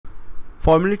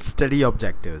Formulate study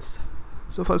objectives.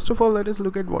 So first of all, let us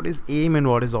look at what is aim and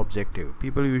what is objective.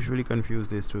 People usually confuse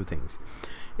these two things.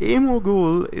 Aim or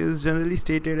goal is generally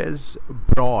stated as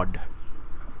broad,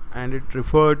 and it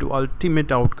refers to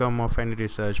ultimate outcome of any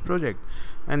research project,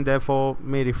 and therefore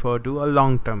may refer to a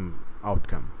long-term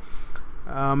outcome.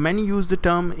 Many use the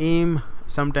term aim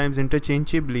sometimes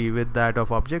interchangeably with that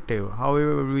of objective.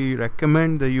 However, we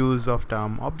recommend the use of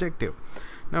term objective.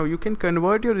 Now you can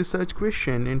convert your research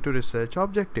question into research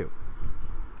objective.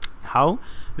 How?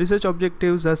 Research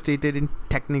objectives are stated in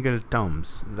technical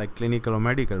terms like clinical or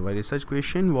medical, while research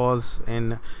question was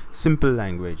in simple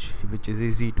language, which is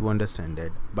easy to understand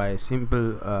it by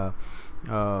simple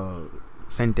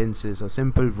sentences or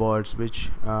simple words which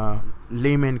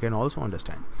laymen can also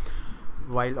understand,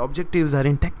 while objectives are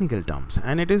in technical terms.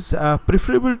 And it is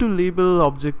preferable to label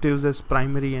objectives as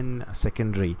primary and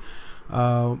secondary.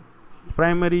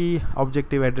 Primary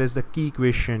objective address the key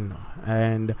question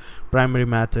and primary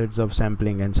methods of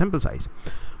sampling and sample size.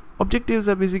 Objectives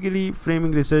are basically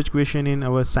framing research question in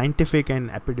our scientific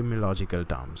and epidemiological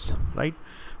terms, right?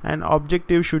 And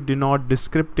objective should denote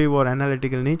descriptive or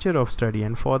analytical nature of study,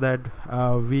 and for that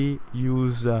we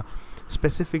use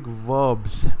specific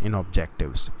verbs in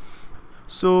objectives.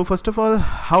 So first of all,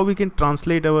 how we can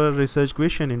translate our research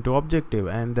question into objective,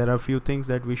 and there are a few things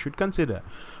that we should consider.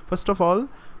 First of all,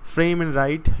 frame and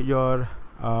write your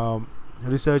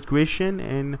research question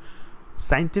in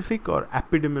scientific or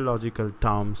epidemiological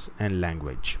terms and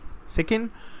language.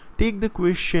 Second, take the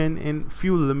question in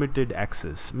few limited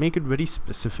axes, make it very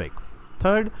specific.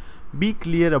 Third, be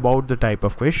clear about the type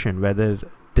of question, whether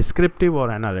descriptive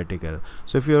or analytical.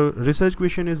 So if your research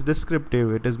question is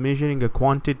descriptive, it is measuring a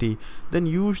quantity, then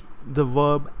use the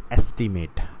verb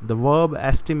estimate. The verb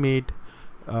estimate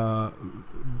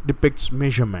depicts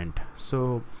measurement,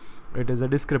 so it is a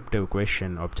descriptive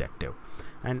question objective.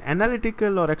 An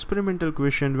analytical or experimental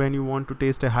question, when you want to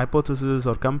test a hypothesis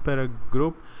or compare a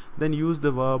group, then use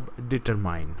the verb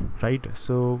determine, right?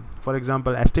 So for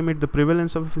example, estimate the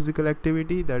prevalence of physical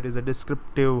activity, that is a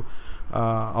descriptive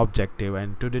objective,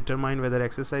 and to determine whether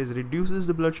exercise reduces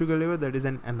the blood sugar level, that is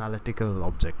an analytical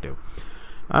objective.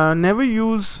 Never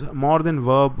use more than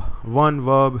one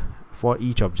verb for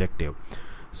each objective.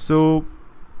 So,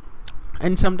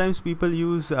 and sometimes people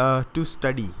use to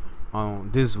study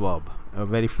this verb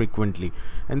very frequently,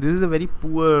 and this is a very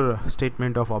poor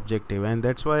statement of objective, and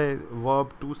that's why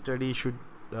verb to study should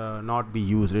not be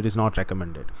used. It is not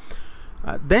recommended.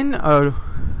 Then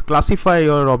classify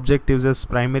your objectives as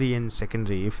primary and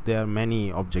secondary if there are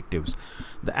many objectives.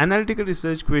 The analytical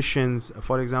research questions,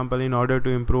 for example, in order to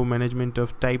improve management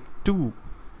of type 2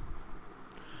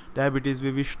 diabetes,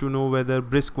 we wish to know whether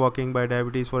brisk walking by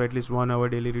diabetes for at least 1 hour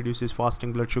daily reduces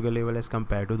fasting blood sugar level as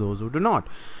compared to those who do not.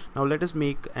 Now let us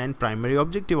make an primary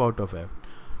objective out of it,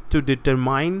 to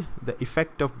determine the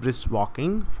effect of brisk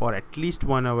walking for at least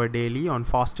 1 hour daily on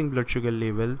fasting blood sugar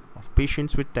level of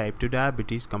patients with type 2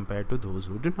 diabetes compared to those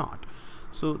who do not.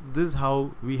 So this is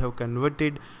how we have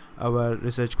converted our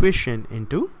research question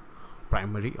into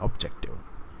primary objective.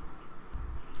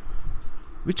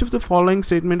 Which of the following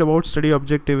statement about study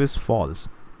objective is false?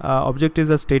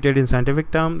 Objectives are stated in scientific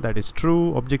term, that is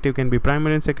true. Objective can be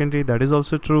primary and secondary, that is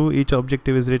also true. Each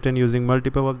objective is written using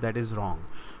multiple verbs, that is wrong.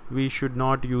 We should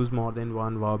not use more than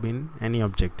one verb in any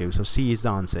objective, so C is the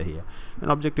answer here.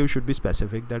 An objective should be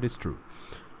specific, that is true.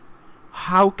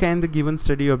 How can the given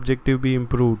study objective be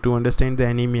improved to understand the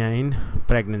anemia in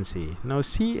pregnancy? Now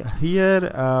see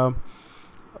here,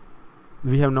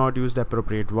 we have not used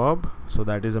appropriate verb, so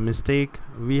that is a mistake.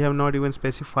 We have not even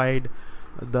specified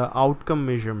the outcome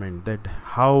measurement, that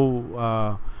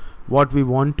how what we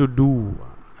want to do.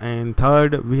 And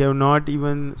third, we have not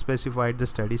even specified the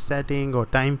study setting or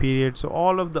time period. So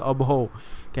all of the above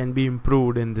can be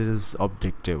improved in this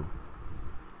objective.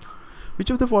 Which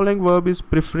of the following verb is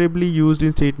preferably used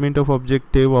in statement of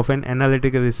objective of an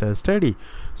analytical research study?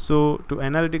 So to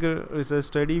analytical research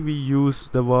study, we use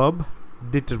the verb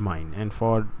determine, and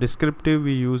for descriptive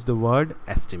we use the word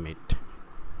estimate.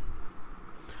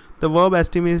 The verb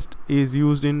estimate is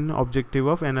used in objective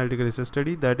of analytical research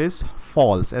study, that is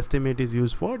false. Estimate is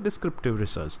used for descriptive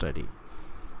research study.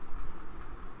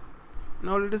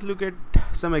 Now let us look at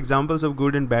some examples of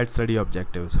good and bad study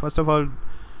objectives. First of all,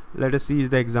 let us see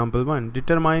the example 1.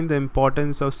 Determine the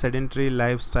importance of sedentary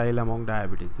lifestyle among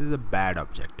diabetes. This is a bad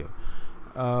objective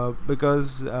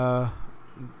because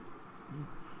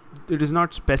it is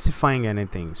not specifying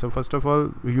anything. So first of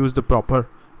all, we use the proper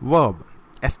verb.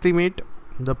 Estimate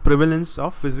the prevalence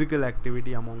of physical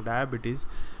activity among diabetes.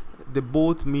 They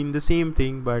both mean the same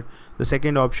thing, but the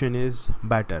second option is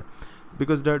better.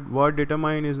 because that word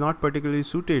determine is not particularly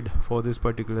suited for this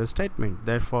particular statement.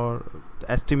 Therefore,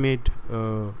 estimate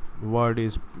word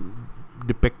is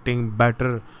depicting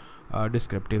better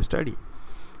descriptive study.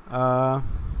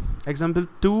 Example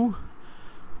 2,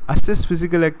 assess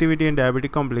physical activity and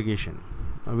diabetic complication.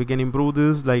 We can improve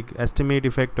this, like estimate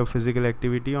effect of physical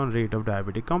activity on rate of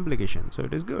diabetic complication. So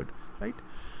it is good, right?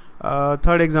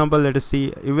 Third example, let us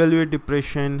see, evaluate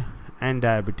depression and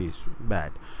diabetes.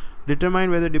 Bad. Determine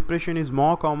whether depression is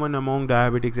more common among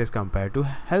diabetics as compared to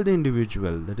healthy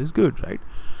individual. That is good, right?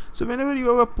 So whenever you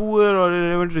have a poor or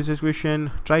irrelevant research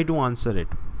question, try to answer it,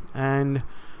 and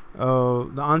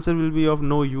the answer will be of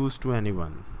no use to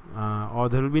anyone, or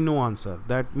there will be no answer.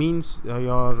 That means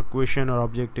your question or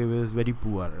objective is very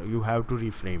poor. You have to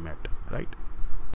reframe it, right?